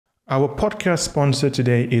Our podcast sponsor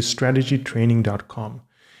today is strategytraining.com.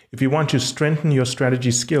 If you want to strengthen your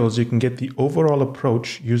strategy skills, you can get the overall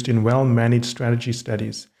approach used in well-managed strategy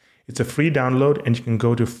studies. It's a free download, and you can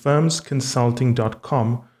go to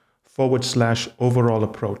firmsconsulting.com/overall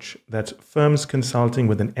approach. That's firmsconsulting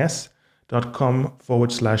with an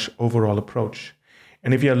s.com/overall approach.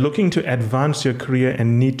 And if you're looking to advance your career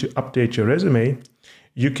and need to update your resume,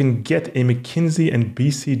 you can get a McKinsey and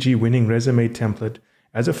BCG winning resume template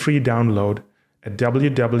as a free download at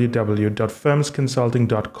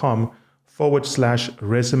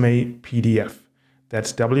www.firmsconsulting.com/resume PDF.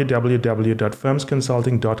 That's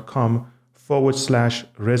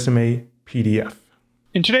www.firmsconsulting.com/resume PDF.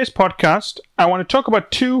 In today's podcast, I want to talk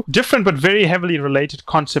about two different but very heavily related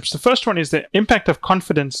concepts. The first one is the impact of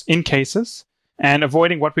confidence in cases and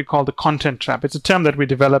avoiding what we call the content trap. It's a term that we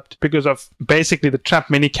developed because of basically the trap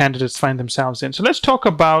many candidates find themselves in. So let's talk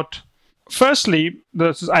about, firstly,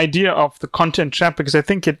 this idea of the content trap, because I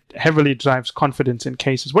think it heavily drives confidence in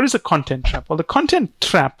cases. What is a content trap? Well, the content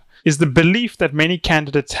trap is the belief that many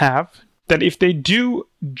candidates have that if they do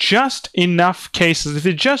just enough cases, if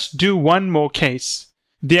they just do one more case,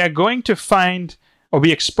 they are going to find or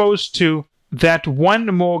be exposed to that one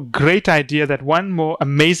more great idea, that one more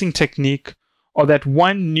amazing technique, or that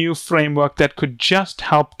one new framework that could just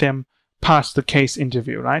help them pass the case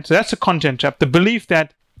interview, right? So that's a content trap. The belief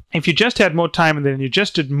that if you just had more time and then you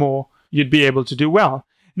just did more, you'd be able to do well.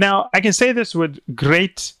 Now, I can say this with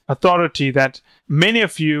great authority that many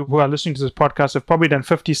of you who are listening to this podcast have probably done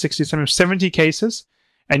 50, 60, sometimes 70 cases,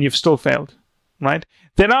 and you've still failed, right?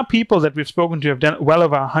 There are people that we've spoken to who have done well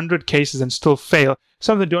over 100 cases and still fail.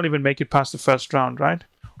 Some of them don't even make it past the first round, right?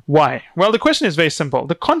 Why? Well, the question is very simple.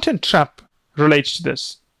 The content trap relates to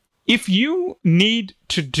this. If you need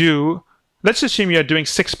to do, let's assume you're doing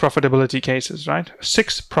 6 profitability cases, right?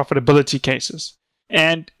 6 profitability cases.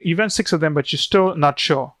 And you've done 6 of them, but you're still not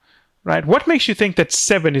sure, right? What makes you think that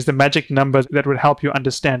 7 is the magic number that would help you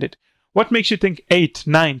understand it? What makes you think 8,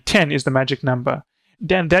 9, 10 is the magic number?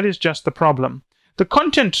 Then that is just the problem. The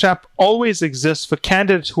content trap always exists for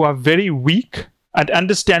candidates who are very weak at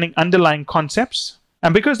understanding underlying concepts.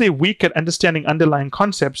 And because they're weak at understanding underlying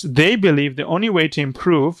concepts, they believe the only way to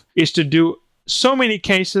improve is to do so many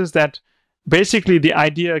cases that basically the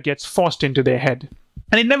idea gets forced into their head.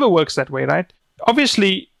 And it never works that way, right?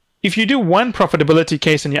 Obviously, if you do one profitability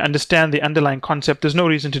case and you understand the underlying concept, there's no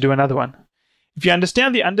reason to do another one. If you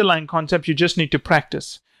understand the underlying concept, you just need to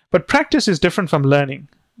practice. But practice is different from learning,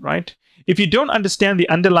 right? If you don't understand the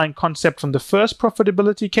underlying concept from the first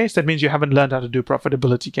profitability case, that means you haven't learned how to do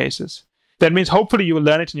profitability cases. That means hopefully you will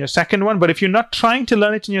learn it in your second one. But if you're not trying to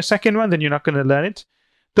learn it in your second one, then you're not going to learn it.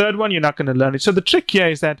 Third one, you're not going to learn it. So the trick here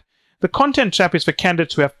is that the content trap is for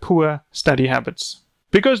candidates who have poor study habits.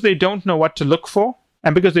 Because they don't know what to look for,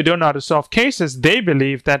 and because they don't know how to solve cases, they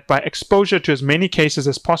believe that by exposure to as many cases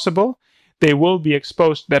as possible, they will be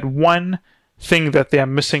exposed to that one thing that they are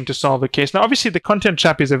missing to solve a case. Now, obviously, the content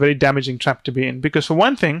trap is a very damaging trap to be in, because for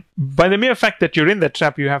one thing, by the mere fact that you're in that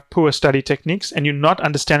trap, you have poor study techniques and you're not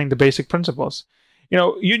understanding the basic principles.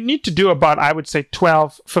 You need to do about, I would say,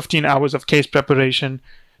 12, 15 hours of case preparation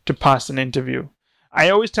to pass an interview. I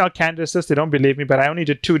always tell candidates this, they don't believe me, but I only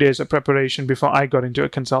did 2 days of preparation before I got into a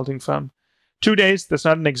consulting firm. 2 days, that's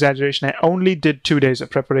not an exaggeration. I only did 2 days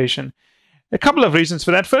of preparation. A couple of reasons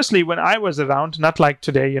for that. Firstly, when I was around, not like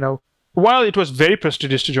today, while it was very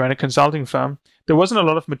prestigious to join a consulting firm, there wasn't a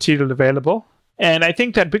lot of material available. And I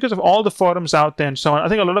think that because of all the forums out there and so on, I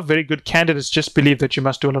think a lot of very good candidates just believe that you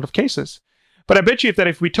must do a lot of cases. But I bet you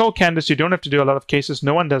if we told candidates you don't have to do a lot of cases,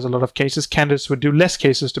 no one does a lot of cases, candidates would do less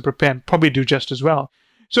cases to prepare and probably do just as well.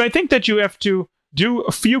 So I think that you have to do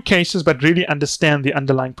a few cases, but really understand the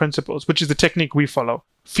underlying principles, which is the technique we follow.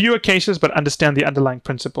 Fewer cases, but understand the underlying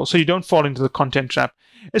principles, so you don't fall into the content trap.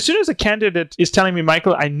 As soon as a candidate is telling me,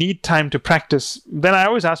 Michael, I need time to practice, then I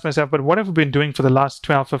always ask myself, but what have we been doing for the last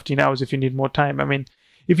 12, 15 hours if you need more time? I mean,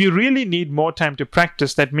 if you really need more time to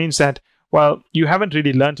practice, that means that, well, you haven't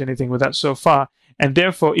really learned anything with that so far. And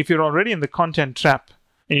therefore, if you're already in the content trap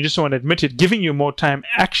and you just don't want to admit it, giving you more time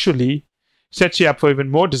actually sets you up for even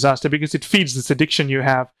more disaster, because it feeds this addiction you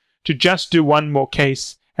have to just do one more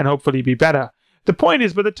case and hopefully be better. The point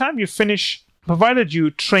is, by the time you finish, provided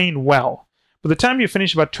you train well, by the time you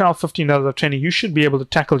finish about 12, 15 hours of training, you should be able to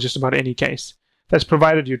tackle just about any case. That's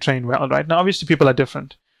provided you train well, right? Now, obviously, people are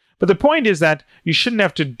different. But the point is that you shouldn't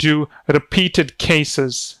have to do repeated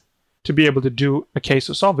cases to be able to do a case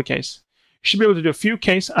or solve a case. You should be able to do a few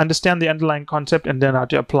cases, understand the underlying concept, and then how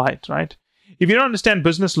to apply it, right? If you don't understand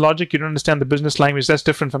business logic, you don't understand the business language, that's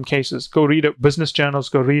different from cases. Go read business journals,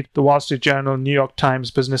 go read the Wall Street Journal, New York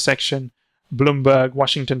Times business section, Bloomberg,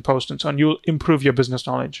 Washington Post, and so on. You'll improve your business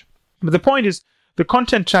knowledge. But the point is, the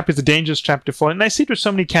content trap is a dangerous trap to fall. And I see it with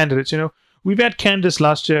so many candidates. We've had candidates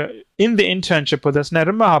last year in the internship with us, and I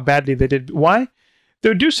remember how badly they did. Why? They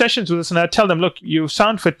would do sessions with us, and I'd tell them, look, you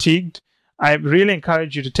sound fatigued. I really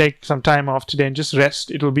encourage you to take some time off today and just rest.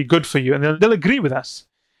 It'll be good for you. And they'll agree with us.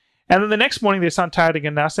 And then the next morning, they sound tired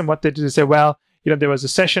again and ask them what they did. They say, well, there was a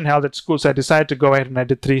session held at school, so I decided to go ahead and I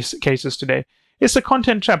did 3 cases today. It's a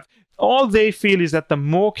content trap. All they feel is that the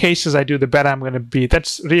more cases I do, the better I'm going to be.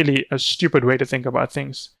 That's really a stupid way to think about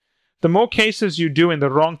things. The more cases you do in the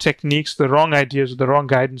wrong techniques, the wrong ideas, the wrong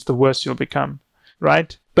guidance, the worse you'll become,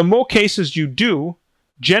 right? The more cases you do,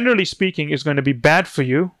 generally speaking, is going to be bad for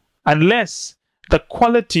you unless the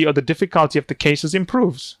quality or the difficulty of the cases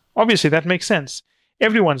improves. Obviously, that makes sense.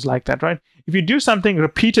 Everyone's like that, right? If you do something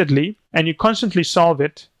repeatedly and you constantly solve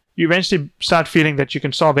it, you eventually start feeling that you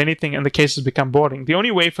can solve anything and the cases become boring. The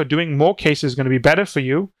only way for doing more cases is going to be better for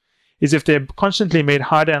you is if they're constantly made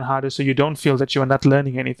harder and harder so you don't feel that you are not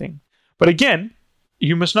learning anything. But again,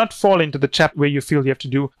 you must not fall into the trap where you feel you have to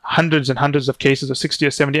do hundreds and hundreds of cases or 60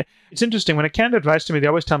 or 70. It's interesting. When a candidate writes to me, they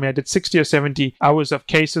always tell me I did 60 or 70 hours of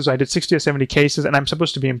cases, or I did 60 or 70 cases, and I'm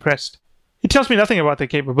supposed to be impressed. It tells me nothing about their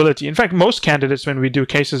capability. In fact, most candidates, when we do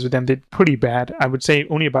cases with them, they're pretty bad. I would say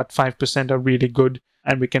only about 5% are really good,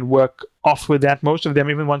 and we can work off with that. Most of them,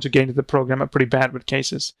 even ones who get into the program, are pretty bad with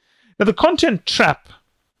cases. Now, the content trap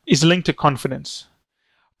is linked to confidence.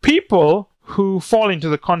 People who fall into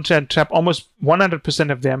the content trap, almost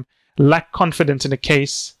 100% of them lack confidence in a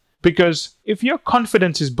case, because if your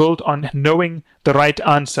confidence is built on knowing the right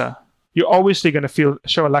answer, you're obviously going to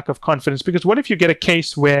show a lack of confidence. Because what if you get a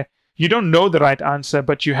case where you don't know the right answer,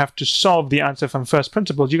 but you have to solve the answer from first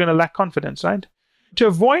principles? You're going to lack confidence, right? To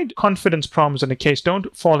avoid confidence problems in a case,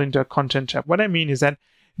 don't fall into a content trap. What I mean is that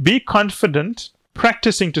be confident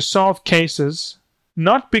practicing to solve cases,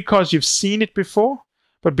 not because you've seen it before,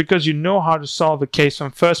 but because you know how to solve a case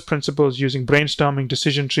from first principles using brainstorming,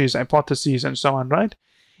 decision trees, hypotheses, and so on, right?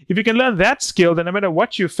 If you can learn that skill, then no matter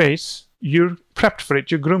what you face, you're prepped for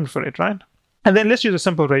it, you're groomed for it, right? And then let's use a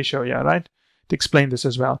simple ratio here, right? To explain this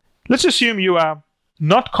as well. Let's assume you are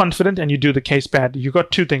not confident and you do the case bad. You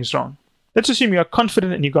got 2 things wrong. Let's assume you are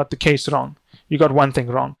confident and you got the case wrong. You got 1 thing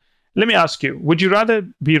wrong. Let me ask you, would you rather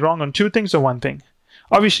be wrong on 2 things or 1 thing?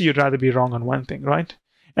 Obviously, you'd rather be wrong on 1 thing, right?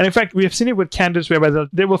 And in fact, we have seen it with candidates where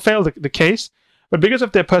they will fail the case, but because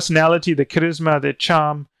of their personality, their charisma, their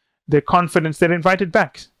charm, their confidence, they're invited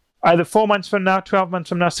back. Either 4 months from now, 12 months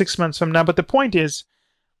from now, 6 months from now. But the point is,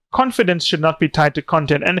 confidence should not be tied to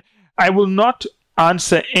content. And I will not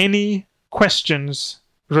answer any questions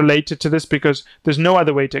related to this because there's no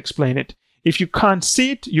other way to explain it. If you can't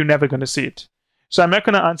see it, you're never going to see it. So I'm not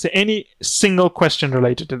going to answer any single question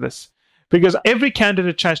related to this. Because every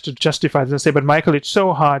candidate tries to justify this and say, but Michael, it's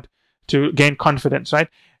so hard to gain confidence, right?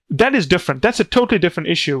 That is different. That's a totally different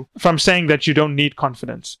issue from saying that you don't need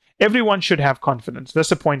confidence. Everyone should have confidence. That's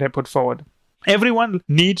the point I put forward. Everyone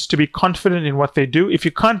needs to be confident in what they do. If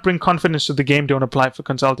you can't bring confidence to the game, don't apply for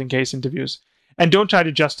consulting case interviews. And don't try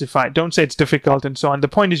to justify it. Don't say it's difficult and so on. The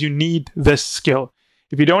point is you need this skill.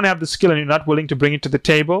 If you don't have the skill and you're not willing to bring it to the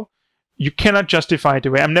table, you cannot justify it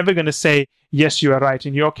away. I'm never going to say, yes, you are right.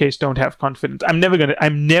 In your case, don't have confidence. I'm never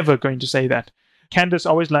going to say that. Candidates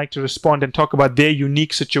always like to respond and talk about their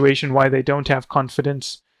unique situation, why they don't have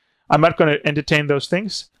confidence. I'm not going to entertain those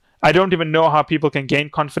things. I don't even know how people can gain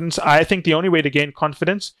confidence. I think the only way to gain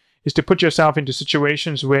confidence is to put yourself into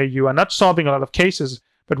situations where you are not solving a lot of cases,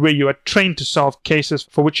 but where you are trained to solve cases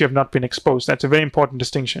for which you have not been exposed. That's a very important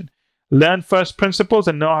distinction. Learn first principles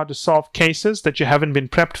and know how to solve cases that you haven't been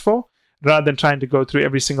prepped for, rather than trying to go through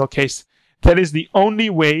every single case. That is the only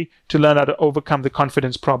way to learn how to overcome the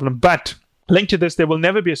confidence problem. But linked to this, there will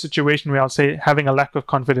never be a situation where I'll say having a lack of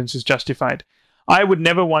confidence is justified. I would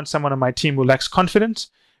never want someone on my team who lacks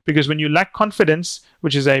confidence, because when you lack confidence,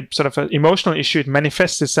 which is a sort of an emotional issue, it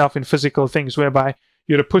manifests itself in physical things whereby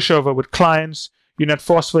you're a pushover with clients, you're not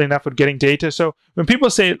forceful enough with getting data. So when people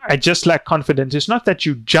say, I just lack confidence, it's not that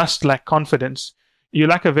you just lack confidence. You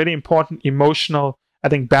lack a very important emotional,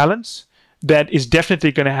 balance that is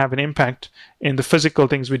definitely going to have an impact in the physical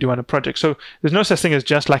things we do on a project. So there's no such thing as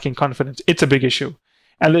just lacking confidence. It's a big issue.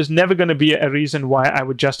 And there's never going to be a reason why I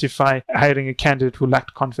would justify hiring a candidate who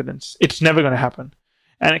lacked confidence. It's never going to happen.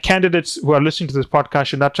 And candidates who are listening to this podcast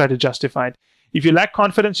should not try to justify it. If you lack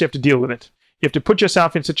confidence, you have to deal with it. You have to put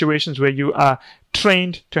yourself in situations where you are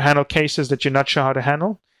trained to handle cases that you're not sure how to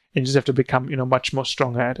handle. And you just have to become, much more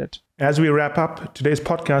stronger at it. As we wrap up, today's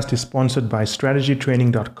podcast is sponsored by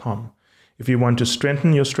strategytraining.com. If you want to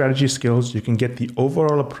strengthen your strategy skills, you can get the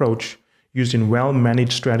overall approach used in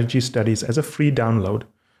well-managed strategy studies as a free download,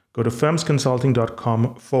 go to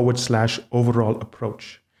firmsconsulting.com/overall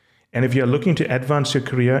approach. And if you're looking to advance your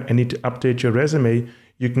career and need to update your resume,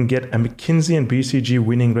 you can get a McKinsey and BCG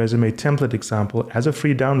winning resume template example as a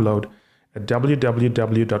free download at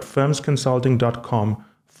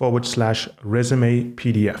www.firmsconsulting.com/resume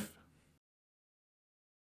PDF.